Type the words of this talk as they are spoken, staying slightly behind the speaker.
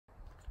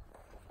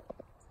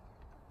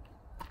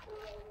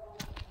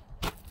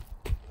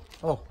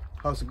Oh,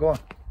 how's it going?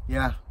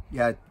 Yeah,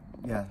 that's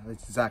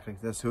exactly.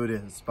 That's who it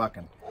is. It's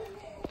Bucking.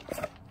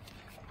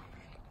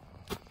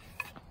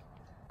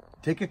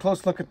 Take a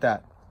close look at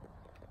that,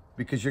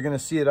 because you're going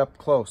to see it up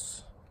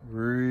close.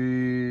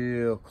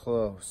 Real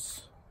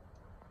close.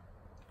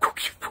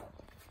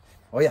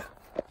 Oh yeah.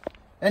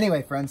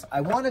 Anyway, friends,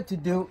 I wanted to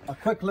do a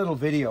quick little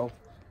video.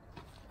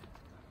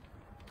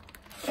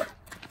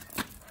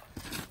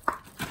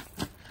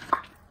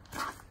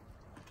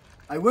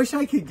 I wish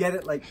I could get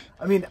it like,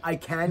 I mean, I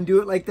can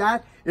do it like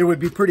that. It would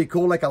be pretty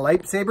cool, like a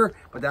lightsaber,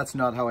 but that's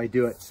not how I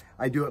do it.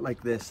 I do it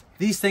like this.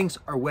 These things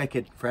are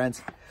wicked,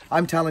 friends.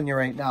 I'm telling you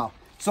right now.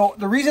 So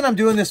the reason I'm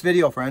doing this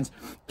video, friends,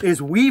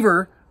 is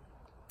Weaver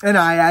and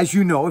I, as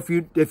you know, if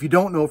you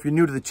don't know, if you're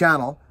new to the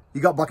channel, you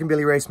got Buck and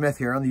Billy Ray Smith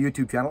here on the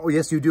YouTube channel. Oh,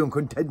 yes, you do. And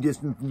couldn't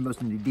just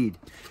listen indeed.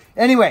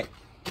 Anyway,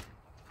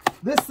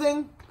 this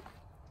thing,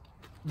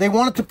 they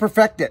wanted to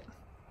perfect it.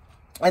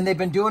 And they've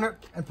been doing it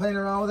and playing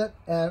around with it.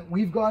 And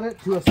we've got it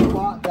to a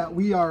spot that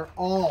we are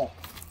all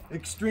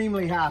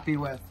extremely happy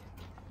with.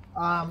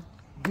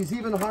 He's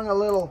even hung a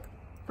little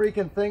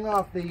freaking thing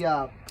off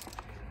the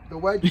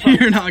wedge pipe.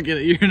 You're not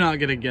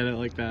gonna get it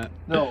like that.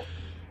 No.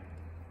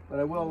 But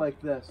I will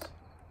like this.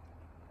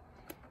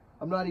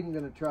 I'm not even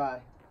gonna try.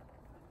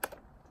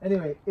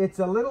 Anyway, it's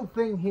a little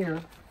thing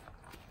here.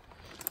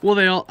 Well,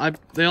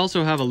 they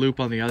also have a loop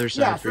on the other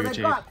side for your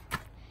tape.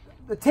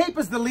 The tape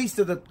is the least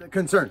of the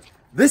concerns.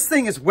 This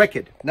thing is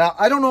wicked. Now,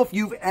 I don't know if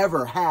you've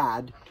ever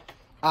had,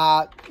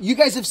 you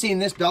guys have seen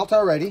this belt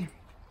already,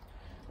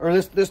 or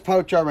this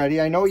pouch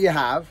already. I know you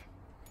have.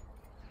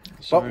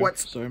 Sorry,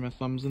 sorry, my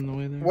thumb's in the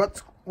way there.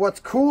 What's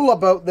cool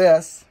about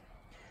this,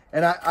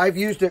 and I've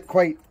used it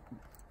quite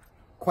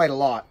a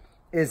lot,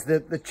 is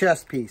the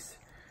chest piece.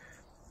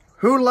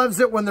 Who loves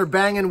it when they're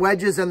banging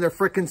wedges and their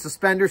frickin'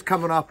 suspenders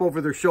coming off over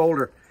their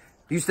shoulder?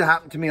 It used to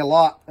happen to me a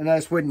lot, and I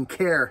just wouldn't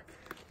care.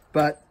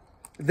 But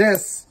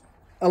this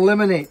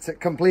eliminates it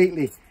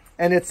completely,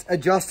 and it's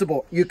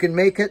adjustable. You can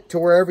make it to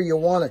wherever you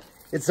want it.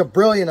 It's a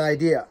brilliant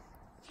idea.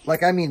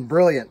 Like, I mean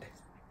brilliant.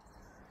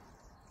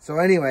 So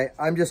anyway,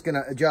 I'm just going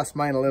to adjust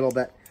mine a little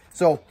bit.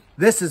 So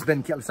this has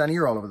been, Sonny,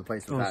 you're all over the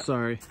place with that.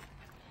 Oh,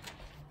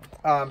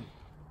 sorry.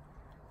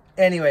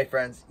 Anyway,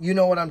 friends, you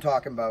know what I'm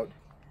talking about.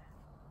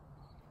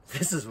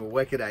 This is a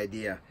wicked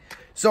idea.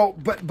 So,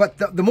 but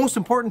the most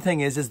important thing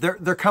is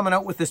they're coming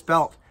out with this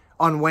belt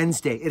on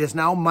Wednesday. It is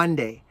now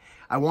Monday.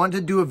 I wanted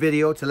to do a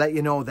video to let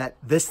you know that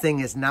this thing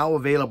is now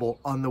available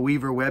on the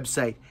Weaver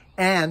website.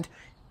 And,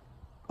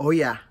 oh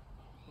yeah,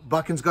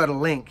 Buckin's got a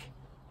link.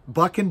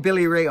 Buck and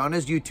Billy Ray on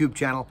his YouTube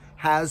channel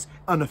has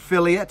an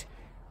affiliate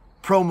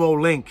promo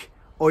link.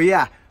 Oh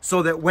yeah,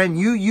 so that when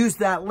you use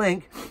that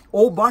link,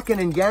 old Buckin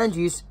and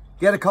Ganges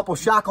get a couple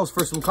shackles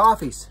for some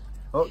coffees.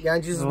 Oh,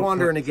 Ganges is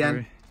wandering again.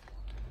 Sorry.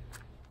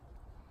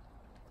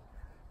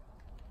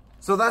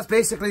 So that's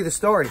basically the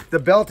story. The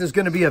belt is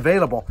going to be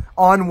available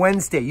on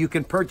Wednesday. You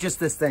can purchase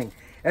this thing.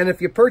 And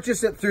if you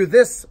purchase it through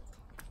this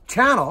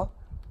channel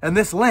and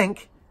this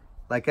link,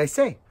 like I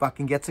say,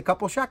 Bucking gets a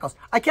couple shekels.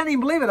 I can't even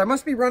believe it. I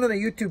must be running a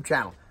YouTube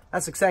channel.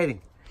 That's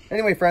exciting.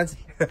 Anyway, friends,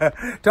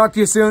 talk to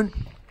you soon.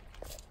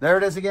 There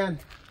it is again.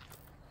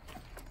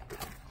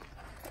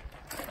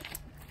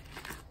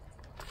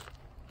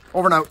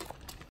 Over and out.